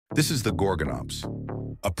This is the Gorgonops,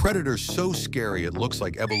 a predator so scary it looks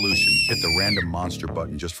like evolution hit the random monster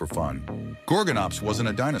button just for fun. Gorgonops wasn't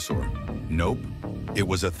a dinosaur. Nope, it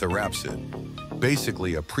was a Therapsid,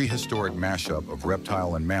 basically a prehistoric mashup of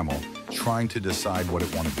reptile and mammal trying to decide what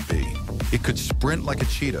it wanted to be. It could sprint like a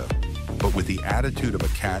cheetah, but with the attitude of a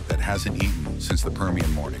cat that hasn't eaten since the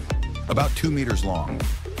Permian morning. About 2 meters long,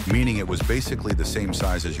 meaning it was basically the same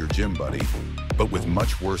size as your gym buddy, but with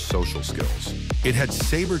much worse social skills. It had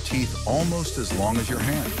saber teeth almost as long as your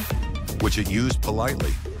hand, which it used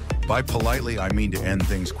politely. By politely, I mean to end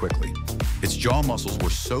things quickly. Its jaw muscles were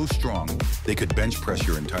so strong, they could bench press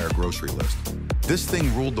your entire grocery list. This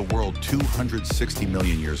thing ruled the world 260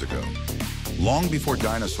 million years ago, long before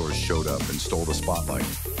dinosaurs showed up and stole the spotlight.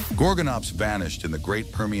 Gorgonops vanished in the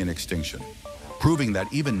Great Permian extinction, proving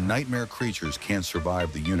that even nightmare creatures can't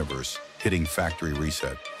survive the universe hitting factory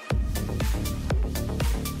reset.